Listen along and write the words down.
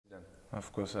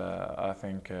Of course, I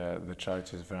think the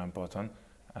charity is very important,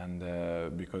 and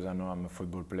because I know I'm a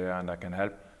football player and I can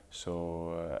help,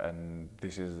 so and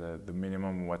this is the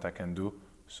minimum what I can do.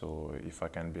 So if I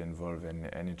can be involved in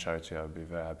any charity, I'll be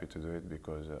very happy to do it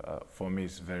because for me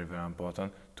it's very very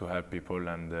important to help people,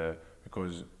 and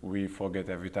because we forget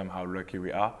every time how lucky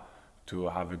we are to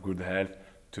have a good health,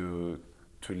 to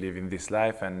live in this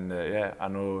life, and yeah, I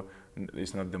know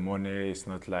it's not the money, it's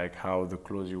not like how the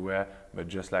clothes you wear, but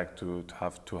just like to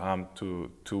have two arms,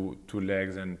 two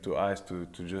legs and two eyes to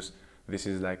just, this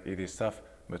is like, it is tough,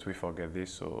 but we forget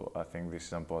this. So I think this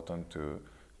is important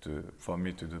for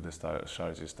me to do the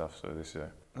charity stuff. So this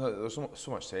year. There's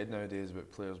so much said nowadays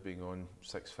about players being on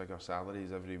six-figure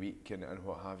salaries every week and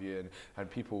what have you, and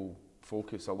people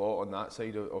focus a lot on that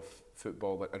side of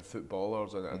football and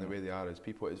footballers and the way they are as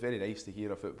people. It's very nice to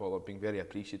hear a footballer being very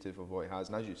appreciative of what he has,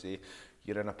 and as you say,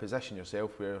 you're in a position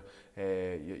yourself where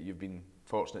you've been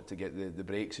fortunate to get the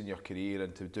breaks in your career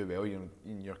and to do well in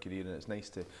your career, and it's nice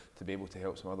to be able to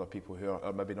help some other people who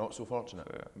are maybe not so fortunate.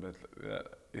 But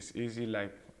it's easy,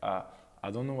 like I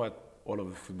don't know what all of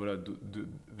the footballers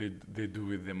they do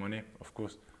with the money, of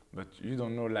course, but you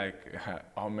don't know like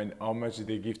how much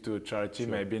they give to a charity,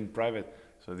 sure, maybe in private.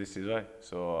 So this is why.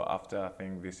 So after, I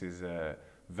think this is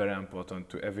very important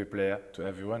to every player, to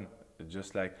everyone.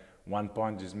 Just like 1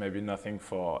 point is maybe nothing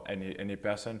for any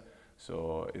person.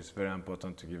 So it's very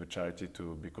important to give a charity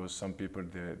to, because some people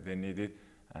they need it,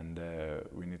 and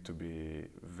we need to be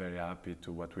very happy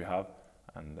to what we have.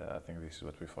 And I think this is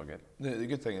what we forget. The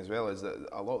good thing as well is that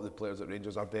a lot of the players at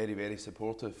Rangers are very, very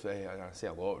supportive. And I say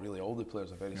a lot, really all the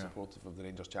players are very supportive of the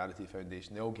Rangers Charity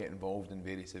Foundation. They all get involved in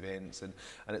various events, and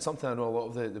it's something I know a lot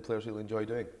of the players really enjoy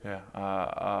doing. Yeah,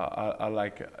 I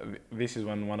like, this is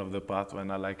one of the parts when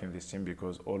I like in this team,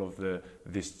 because all of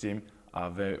this team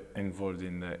are very involved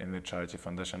in the Charity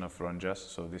Foundation of Rangers.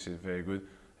 So this is very good.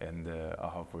 And I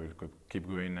hope we could keep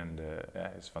going, and yeah,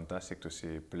 it's fantastic to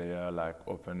see player like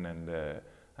open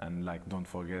and like don't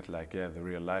forget like the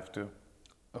real life too.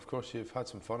 Of course, you've had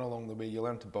some fun along the way. You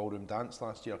learned to ballroom dance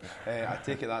last year. I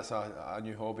take it that's a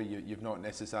new hobby you've not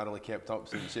necessarily kept up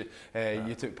since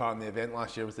you took part in the event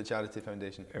last year with the Charity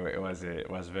Foundation. It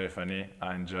was very funny.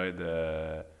 I enjoyed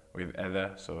with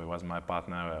Heather, so it was my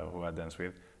partner who I danced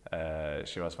with.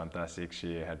 She was fantastic.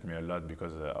 She helped me a lot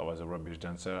because I was a rubbish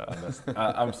dancer.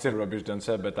 I'm still a rubbish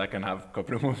dancer, but I can have a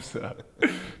couple of moves. So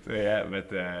yeah,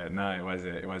 but no,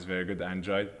 it was very good. I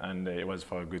enjoyed, and it was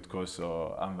for a good cause.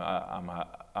 So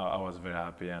I was very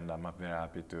happy, and I'm very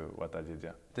happy to what I did.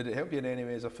 Yeah. Did it help you in any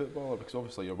way as a footballer? Because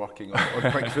obviously you're working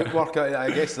on quick footwork.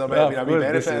 I guess there might have been a wee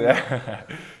benefit.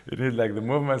 You need like the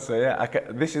movement. So yeah,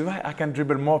 this is why I can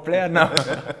dribble more players now.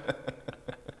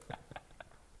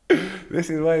 This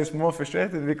is why it's more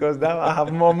frustrated, because now I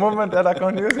have more movement that I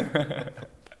can't use.